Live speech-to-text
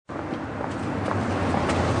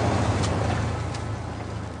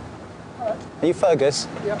Are you Fergus?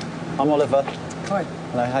 Yeah. I'm Oliver. Hi.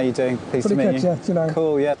 Hello, how are you doing? Pleased to Pretty meet good, you. yeah, you know.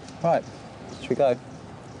 Cool, yeah. Right, should we go?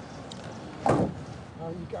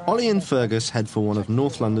 Ollie and Fergus head for one of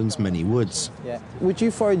North London's many woods. Yeah. Would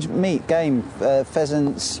you forage meat, game,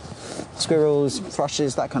 pheasants, squirrels,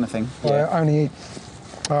 thrushes, that kind of thing? I only eat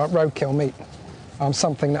roadkill meat,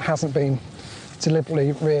 something that hasn't been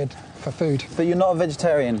deliberately reared for food. But you're not a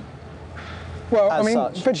vegetarian? Well, as I mean,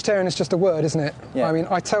 such. vegetarian is just a word, isn't it? Yeah. I mean,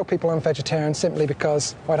 I tell people I'm vegetarian simply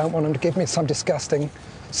because I don't want them to give me some disgusting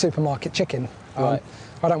supermarket chicken. Right.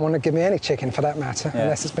 I don't want to give me any chicken, for that matter,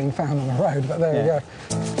 unless it's been found on the road, but there we go.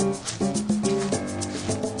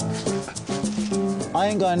 I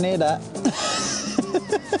ain't going near that.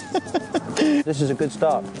 This is a good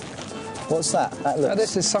start. What's that? That looks...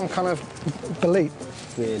 This is some kind of bolete.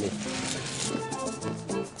 Really?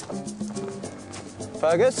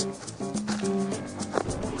 Fergus?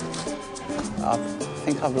 I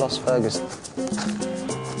think I've lost Fergus.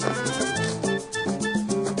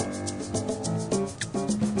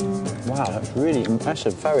 Wow, that's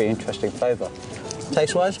a very interesting flavour.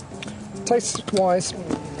 Taste-wise? Taste-wise,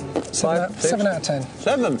 7 out of 10.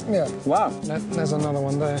 7? Yeah. Wow. There's another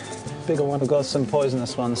one there, bigger one. We've got some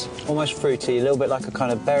poisonous ones. Almost fruity, a little bit like a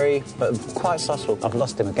kind of berry, but quite subtle. I've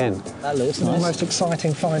lost him again. That looks nice. The most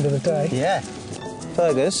exciting find of the day. Yeah.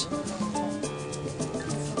 Fergus?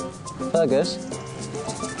 Fergus?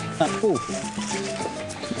 Ooh.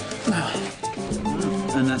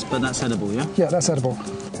 But that's edible, yeah? Yeah, that's edible.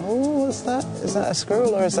 Oh, what's that? Is that a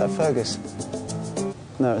squirrel or is that Fergus?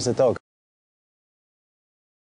 No, it's a dog.